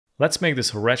Let's make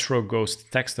this retro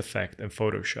ghost text effect in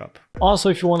Photoshop. Also,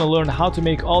 if you want to learn how to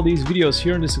make all these videos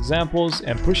here in these examples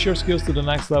and push your skills to the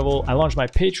next level, I launched my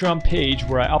Patreon page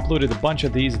where I uploaded a bunch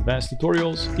of these advanced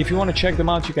tutorials. If you want to check them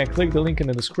out, you can click the link in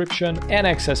the description and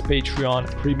access Patreon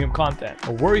premium content,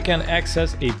 where you can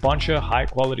access a bunch of high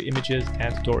quality images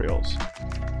and tutorials.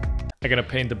 I'm gonna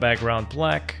paint the background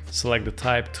black, select the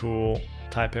type tool,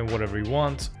 type in whatever you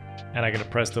want, and I'm gonna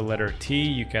press the letter T.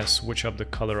 You can switch up the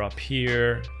color up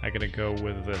here. I'm gonna go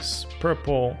with this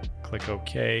purple, click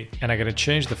OK, and I'm gonna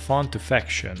change the font to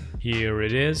Faction. Here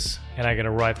it is, and I'm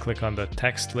gonna right click on the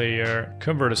text layer,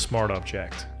 convert a smart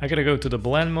object. I'm gonna go to the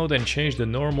blend mode and change the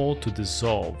normal to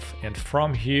dissolve, and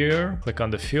from here click on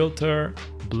the filter,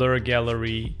 blur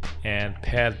gallery, and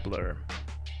pad blur.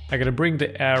 I'm gonna bring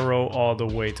the arrow all the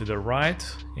way to the right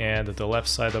and the left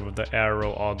side of the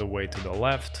arrow all the way to the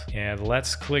left. And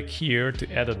let's click here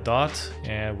to add a dot,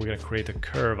 and we're gonna create a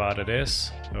curve out of this,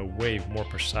 a wave more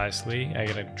precisely. I'm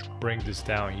gonna bring this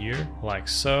down here like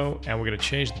so, and we're gonna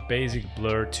change the basic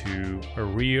blur to a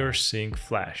rear sync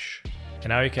flash. And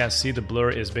now you can see the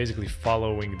blur is basically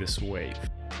following this wave.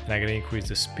 And I'm gonna increase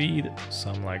the speed,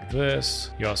 something like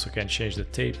this. You also can change the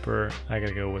taper. I'm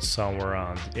gonna go with somewhere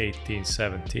around 18,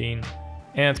 17.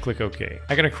 And click OK.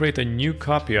 I'm gonna create a new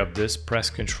copy of this,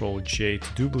 press Ctrl J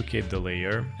to duplicate the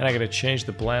layer. And I'm gonna change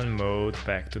the blend mode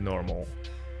back to normal.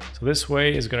 So this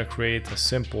way is gonna create a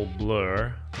simple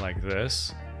blur like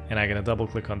this. And I'm gonna double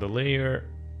click on the layer,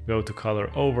 go to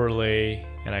color overlay,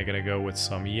 and I'm gonna go with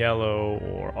some yellow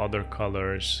or other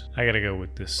colors. I'm gonna go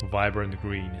with this vibrant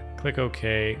green. Click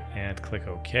OK and click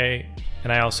OK.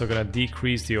 And I'm also gonna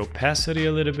decrease the opacity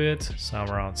a little bit,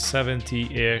 somewhere around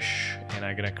 70-ish. And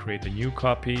I'm gonna create a new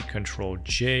copy, Ctrl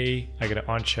J. I'm gonna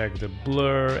uncheck the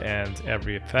blur and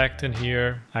every effect in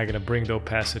here. I'm gonna bring the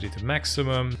opacity to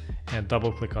maximum and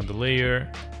double click on the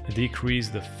layer. Decrease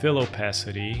the fill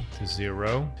opacity to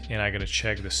 0. And I'm gonna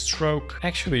check the stroke.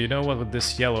 Actually, you know what, with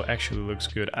this yellow actually looks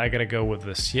good. I'm gonna go with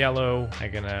this yellow.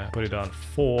 I'm gonna put it on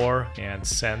 4 and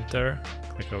center.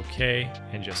 Click OK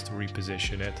and just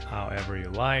reposition it however you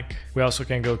like. We also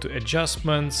can go to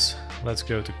adjustments. Let's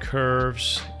go to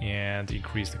curves and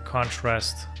increase the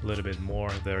contrast a little bit more.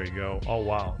 There you go. Oh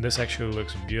wow, this actually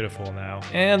looks beautiful now.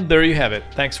 And there you have it.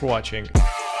 Thanks for watching.